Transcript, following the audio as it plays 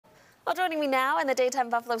Well, joining me now in the Daytime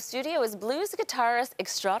Buffalo studio is blues guitarist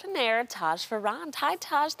extraordinaire Taj Farrant. Hi,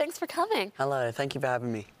 Taj. Thanks for coming. Hello. Thank you for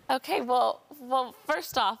having me. Okay, well,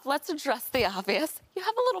 first off, let's address the obvious. You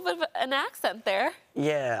have a little bit of an accent there.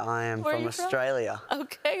 Yeah, I am Where are from you Australia. from?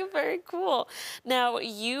 Okay, very cool. Now,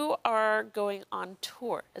 you are going on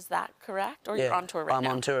tour. Is that correct? Or you're on tour right now?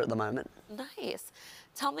 I'm on tour at the moment. Nice.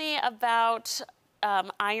 Tell me about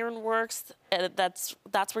Ironworks. That's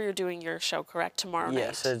where you're doing your show, correct? Tomorrow night?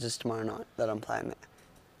 Yeah, so just tomorrow night that I'm playing there.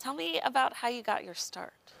 Tell me about how you got your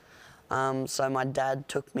start. So my dad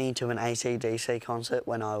took me to an AC/DC concert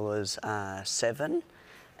when I was 7,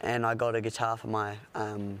 and I got a guitar for my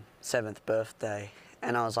 7th birthday,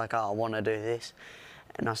 and I was like, oh, I want to do this.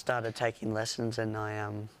 And I started taking lessons, and I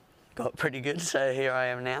got pretty good, so here I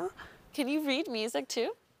am now. Can you read music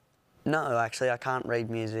too? No, actually, I can't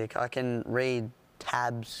read music. I can read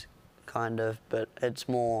tabs, kind of, but it's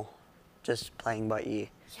more just playing by ear.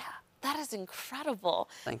 Yeah, that is incredible.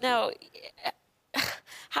 Thank you.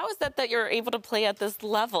 How is that you're able to play at this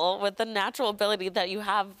level with the natural ability that you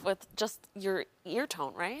have with just your ear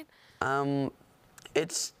tone, right?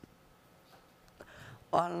 It's,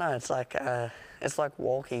 I don't know, it's like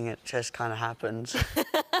walking, it just kind of happens.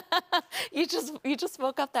 You just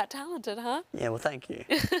woke up that talented, huh? Yeah, well, thank you.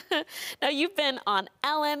 Now, you've been on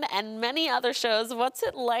Ellen and many other shows. What's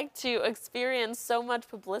it like to experience so much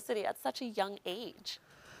publicity at such a young age?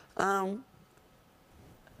 It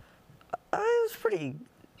was pretty...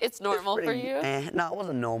 It's normal for you? No, it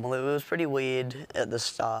wasn't normal. It was pretty weird at the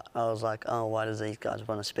start. I was like, oh, why does these guys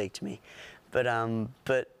want to speak to me? But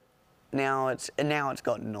now it's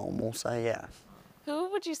gotten normal, so yeah.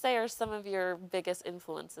 Who would you say are some of your biggest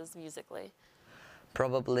influences musically?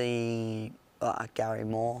 Probably Gary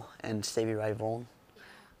Moore and Stevie Ray Vaughan.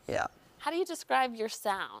 Yeah. How do you describe your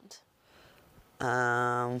sound?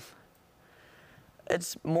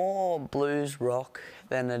 It's more blues rock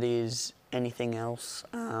than it is anything else.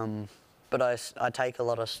 But I take a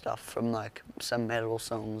lot of stuff from like some metal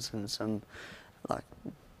songs and some like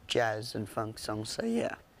jazz and funk songs, so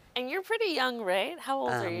yeah. And you're pretty young, right? How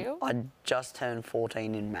old are you? I just turned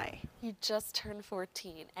 14 in May. You just turned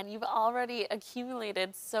 14, and you've already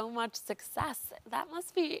accumulated so much success. That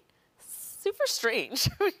must be super strange.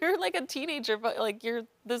 You're like a teenager, but like you're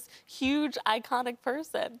this huge, iconic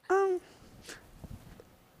person.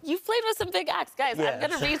 You've played with some big acts, guys. Yes. I'm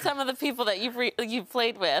going to read some of the people that you've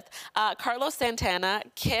played with. Carlos Santana,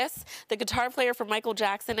 Kiss, the guitar player for Michael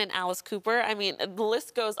Jackson and Alice Cooper. I mean, the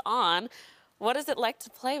list goes on. What is it like to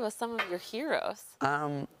play with some of your heroes?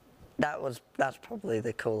 That's probably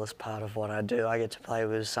the coolest part of what I do. I get to play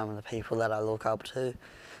with some of the people that I look up to.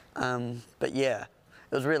 But yeah,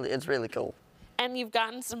 it's really cool. And you've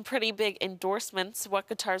gotten some pretty big endorsements. What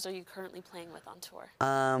guitars are you currently playing with on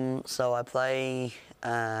tour? So I play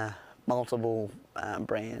multiple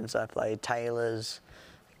brands. I play Taylors,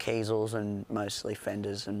 Kiesels, and mostly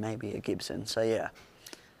Fenders, and maybe a Gibson. So yeah.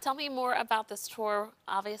 Tell me more about this tour.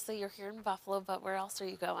 Obviously, you're here in Buffalo, but where else are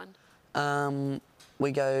you going?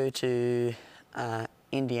 We go to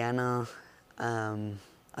Indiana.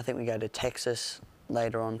 I think we go to Texas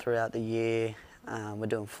later on throughout the year. We're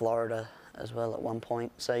doing Florida as well at one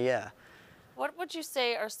point, so yeah. What would you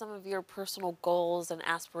say are some of your personal goals and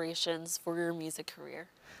aspirations for your music career?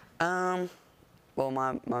 Well,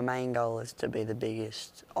 my main goal is to be the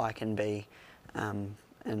biggest I can be,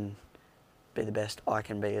 and be the best I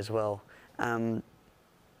can be as well. Well,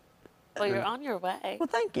 you're on your way. Well,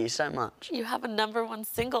 thank you so much. You have a #1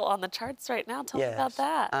 single on the charts right now. Tell me about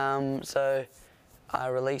that. So I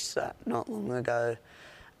released that not long ago.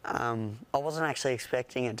 I wasn't actually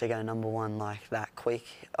expecting it to go #1 like that quick.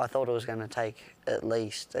 I thought it was going to take at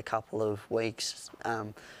least a couple of weeks,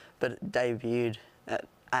 but it debuted at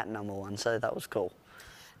 #1, so that was cool.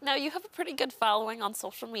 Now, you have a pretty good following on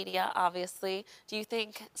social media, obviously. Do you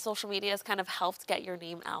think social media has kind of helped get your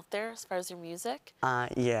name out there as far as your music?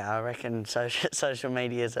 Yeah, I reckon social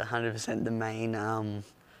media is 100% the main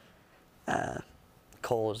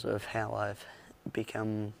cause of how I've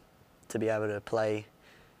become to be able to play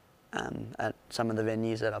at some of the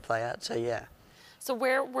venues that I play at, so yeah. So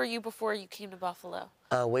where were you before you came to Buffalo?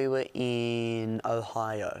 We were in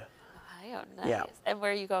Ohio. Ohio, nice. Yeah. And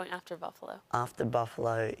where are you going after Buffalo? After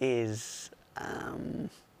Buffalo is, I'm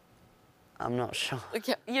not sure.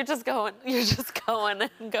 Yeah, you're just going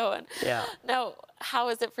and going. Yeah. Now, how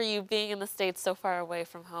is it for you being in the States so far away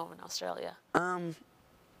from home in Australia? I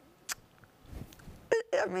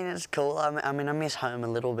mean, it's cool. I mean, I miss home a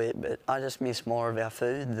little bit, but I just miss more of our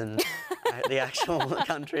food than the actual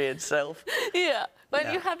country itself. Yeah, but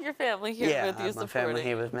Yeah. you have your family here Yeah, with I you have my supporting family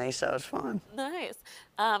here you. with me, so it's fine. Nice.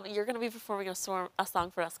 You're going to be performing a song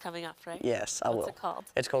for us coming up, right? Yes, I will. What's it called?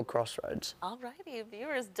 It's called Crossroads. Alrighty,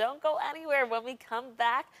 viewers, don't go anywhere. When we come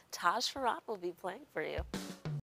back, Taj Farrant will be playing for you.